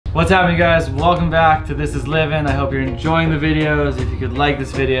What's happening, guys? Welcome back to This is Livin. I hope you're enjoying the videos. If you could like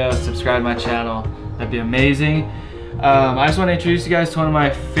this video, subscribe to my channel, that'd be amazing. I just want to introduce you guys to one of my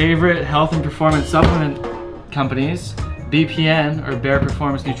favorite health and performance supplement companies, BPN, or Bare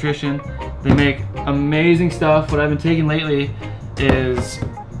Performance Nutrition. They make amazing stuff. What I've been taking lately is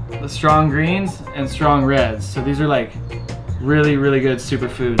the strong greens and strong reds. So these are like really good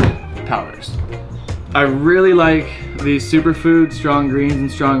superfood powders. I really like these superfood strong greens and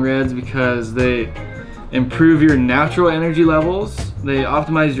strong reds because they improve your natural energy levels. They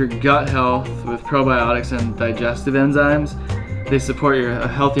optimize your gut health with probiotics and digestive enzymes. They support your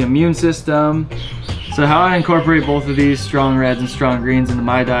healthy immune system. So how I incorporate both of these strong reds and strong greens into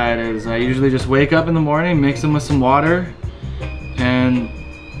my diet is I usually just wake up in the morning, mix them with some water, and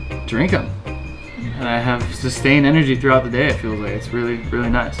drink them. And I have sustained energy throughout the day, it feels like. It's really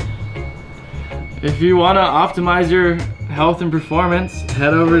nice. If you want to optimize your health and performance,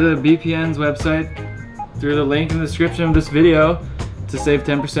 head over to BPN's website through the link in the description of this video to save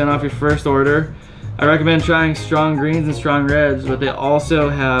 10% off your first order. I recommend trying strong greens and strong reds, but they also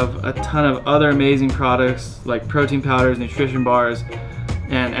have a ton of other amazing products like protein powders, nutrition bars,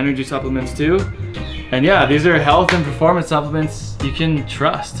 and energy supplements too. And yeah, these are health and performance supplements you can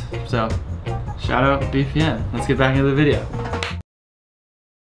trust. So shout out BPN. Let's get back into the video.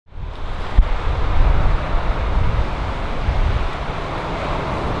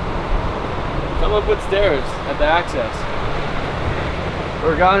 Someone put stairs at the access.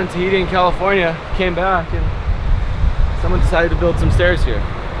 We're gone in Tahiti in California, came back, and someone decided to build some stairs here.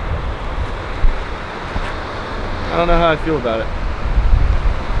 I don't know how I feel about it.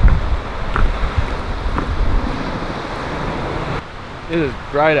 It is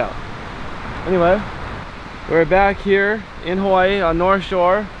bright out. Anyway, we're back here in Hawaii on North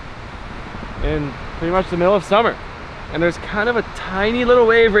Shore in pretty much the middle of summer. And there's kind of a tiny little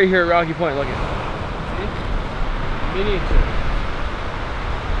wave right here at Rocky Point. Look at it. See? Miniature.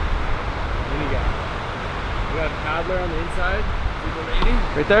 Mini guy. We got a paddler on the inside. See the lady?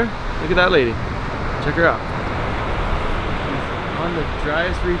 Right there? Look at that lady. Check her out. She's on the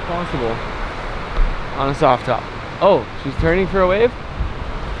driest reef possible on a soft top. Oh, she's turning for a wave?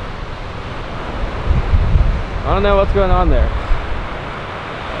 I don't know what's going on there.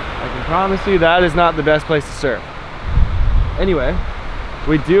 I can promise you that is not the best place to surf. Anyway,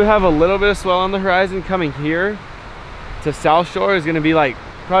 we do have a little bit of swell on the horizon coming here to South Shore. Is going to be like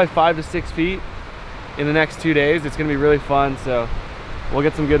probably 5 to 6 feet in the next 2 days. It's going to be really fun, so we'll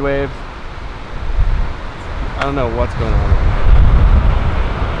get some good waves. I don't know what's going on,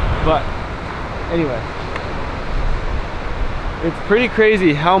 but anyway, it's pretty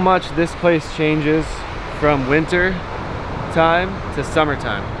crazy how much this place changes from winter time to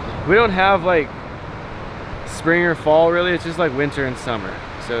summertime. We don't have like spring or fall really, it's just like winter and summer.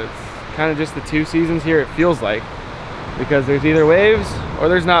 So it's kind of just the two seasons here, it feels like, because there's either waves or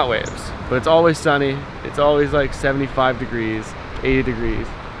there's not waves. But it's always sunny, it's always like 75 degrees, 80 degrees.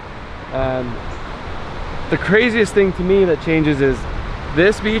 And the craziest thing to me that changes is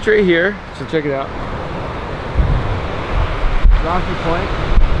this beach right here, so check it out. Rocky Point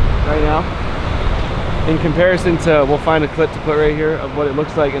right now, in comparison to, we'll find a clip to put right here of what it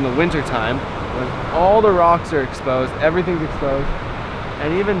looks like in the winter time when all the rocks are exposed, everything's exposed,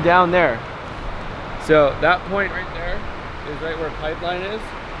 and even down there. So that point right there is right where pipeline is,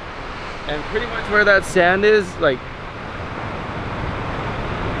 and pretty much where that sand is, like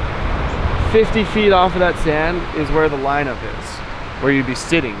 50 feet off of that sand is where the lineup is, where you'd be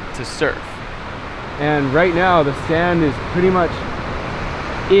sitting to surf. And right now the sand is pretty much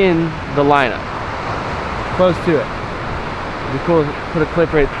in the lineup, close to it. It'd be cool to put a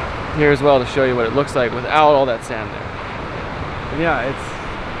clip right here as well to show you what it looks like without all that sand there. And yeah,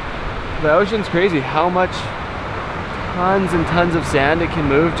 the ocean's crazy how much tons and tons of sand it can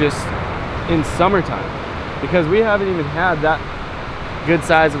move just in summertime, because we haven't even had that good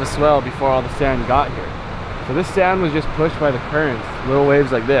size of a swell before all the sand got here. So this sand was just pushed by the currents, little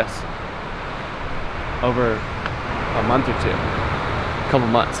waves like this, over a month or two, a couple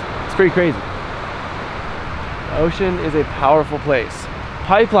months. It's pretty crazy. The ocean is a powerful place.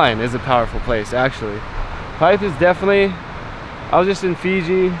 Pipeline is a powerful place, actually. Pipe is definitely, I was just in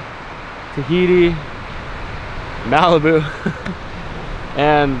Fiji, Tahiti, Malibu,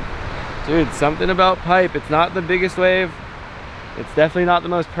 and dude, something about Pipe, it's not the biggest wave, it's definitely not the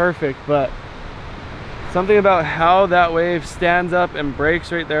most perfect, but something about how that wave stands up and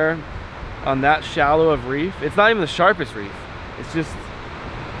breaks right there on that shallow of reef. It's not even the sharpest reef, it's just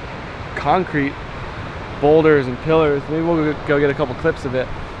concrete boulders and pillars. Maybe we'll go get a couple clips of it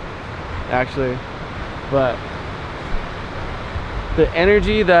actually, but the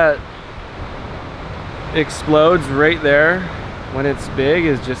energy that explodes right there when it's big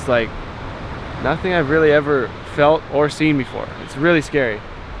is just like nothing I've really ever felt or seen before. It's really scary.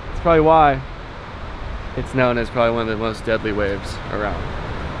 It's probably why it's known as probably one of the most deadly waves around.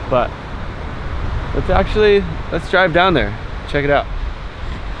 But let's drive down there, check it out.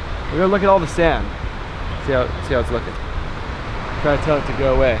 We're gonna look at all the sand, see how it's looking. Try to tell it to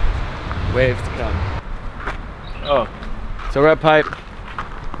go away, waves to come. Oh, so we're at Pipe.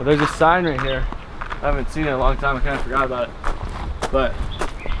 Well, there's a sign right here. I haven't seen it in a long time, I kind of forgot about it. But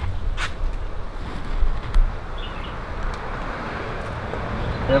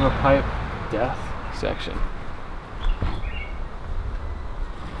they have a pipe death section.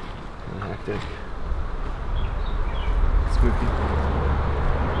 Hectic. Spooky.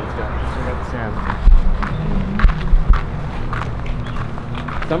 Let's go. Check out the sand.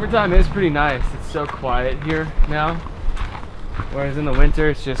 Summertime is pretty nice. It's so quiet here now. Whereas in the winter,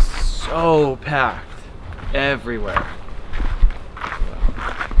 it's just so packed everywhere.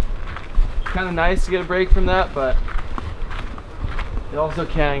 It's kind of nice to get a break from that, but it also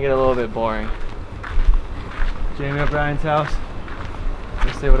can get a little bit boring. Jamie at Brian's house.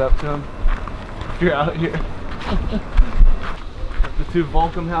 Just say what up to him if you're out here. The two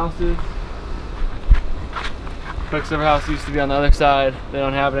Volcom houses. Quicksilver house used to be on the other side. They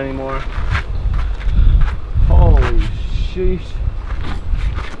don't have it anymore. Holy sheesh.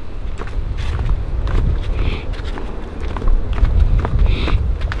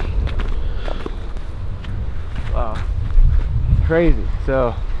 Wow. Crazy.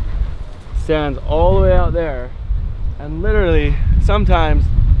 So, sand's all the way out there. And literally, sometimes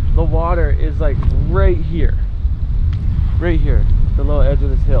the water is like right here, the little edge of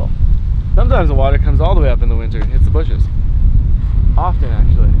this hill. Sometimes the water comes all the way up in the winter and hits the bushes. Often,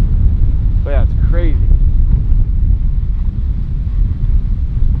 actually. But yeah, it's crazy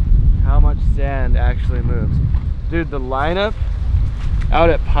how much sand actually moves. Dude, the lineup out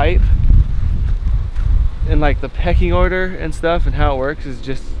at Pipe and like the pecking order and stuff and how it works is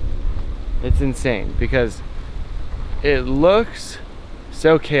just, it's insane because it looks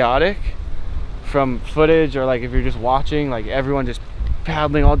so chaotic from footage, or like if you're just watching, like everyone just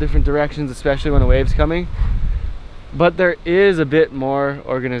paddling all different directions, especially when a wave's coming. But there is a bit more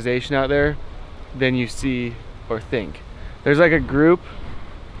organization out there than you see or think. There's like a group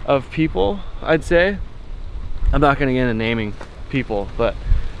of people, I'd say. I'm not gonna get into naming people, but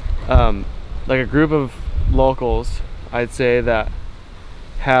like a group of locals, I'd say, that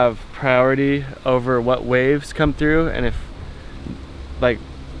have priority over what waves come through, and if like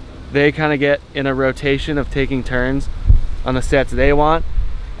they kind of get in a rotation of taking turns on the sets they want,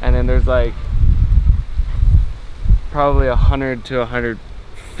 and then there's like probably 100 to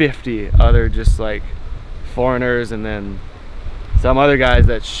 150 other just like foreigners, and then some other guys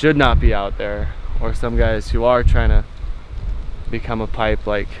that should not be out there, or some guys who are trying to become a pipe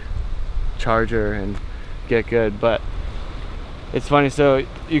like charger and get good. But it's funny, so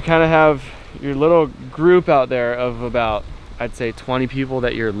you kind of have your little group out there of about, I'd say 20 people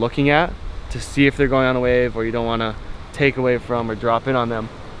that you're looking at to see if they're going on a wave, or you don't want to take away from or drop in on them.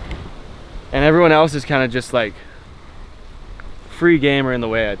 And everyone else is kind of just like free gamer in the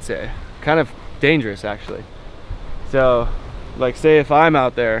way, I'd say. Kind of dangerous, actually. So like, say if I'm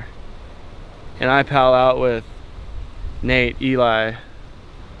out there and I pal out with Nate, Eli,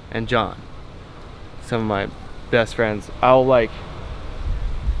 and John, some of my best friends, I'll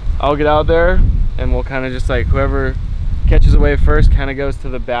get out there and we'll kind of just like, whoever catches a wave first kind of goes to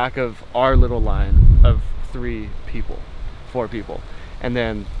the back of our little line of 4 people, and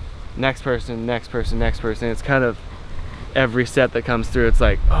then next person. It's kind of every set that comes through, it's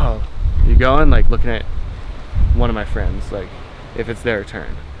like, oh, you going? Like looking at one of my friends, like if it's their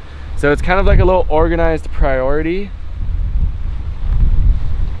turn. So it's kind of like a little organized priority,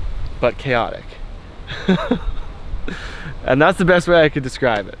 but chaotic. And that's the best way I could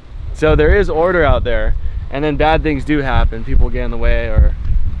describe it. So there is order out there, and then bad things do happen. People get in the way, or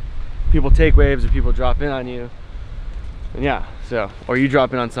people take waves, or people drop in on you. And yeah, so, or you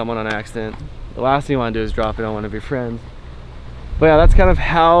drop in on someone on accident. The last thing you want to do is drop in on one of your friends. But yeah, that's kind of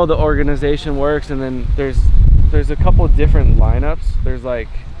how the organization works. And then there's a couple different lineups. There's like,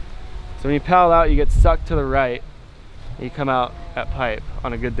 so when you paddle out, you get sucked to the right, and you come out at Pipe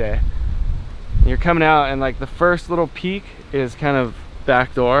on a good day. And you're coming out, and like the first little peak is kind of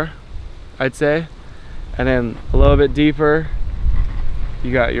backdoor, I'd say. And then a little bit deeper,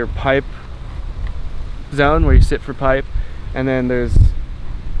 you got your pipe zone where you sit for pipe. And then there's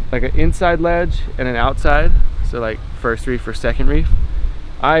like an inside ledge and an outside. So like first reef or second reef.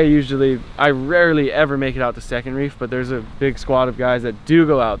 I rarely ever make it out to second reef, but there's a big squad of guys that do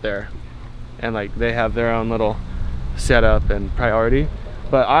go out there, and like they have their own little setup and priority.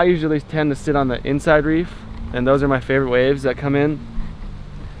 But I usually tend to sit on the inside reef, and those are my favorite waves that come in,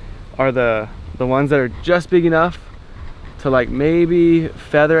 are the ones that are just big enough to like maybe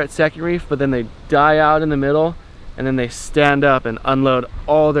feather at second reef, but then they die out in the middle, and then they stand up and unload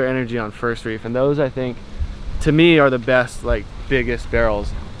all their energy on first reef. And those, I think, to me, are the best, like biggest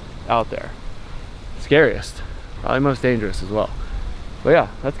barrels out there. Scariest, probably most dangerous as well. But yeah,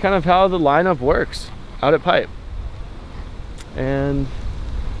 that's kind of how the lineup works out at Pipe. And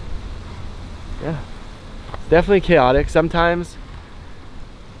yeah, it's definitely chaotic. Sometimes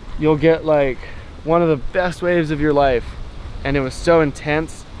you'll get like one of the best waves of your life, and it was so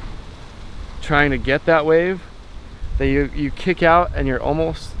intense trying to get that wave that you kick out and you're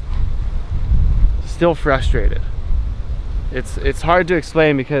almost still frustrated. It's hard to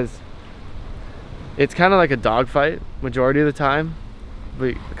explain because it's kind of like a dogfight majority of the time.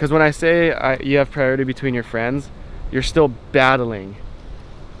 Because when I say you have priority between your friends, you're still battling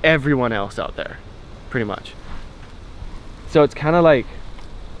everyone else out there, pretty much. So it's kind of like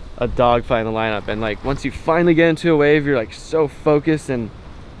a dogfight in the lineup. And like once you finally get into a wave, you're like so focused and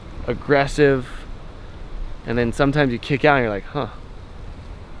aggressive. And then sometimes you kick out and you're like, huh.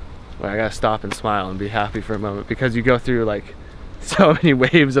 Well, I gotta stop and smile and be happy for a moment, because you go through like so many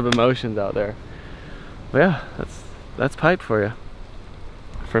waves of emotions out there. But yeah, that's Pipe for you.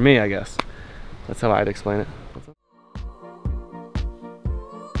 For me, I guess. That's how I'd explain it.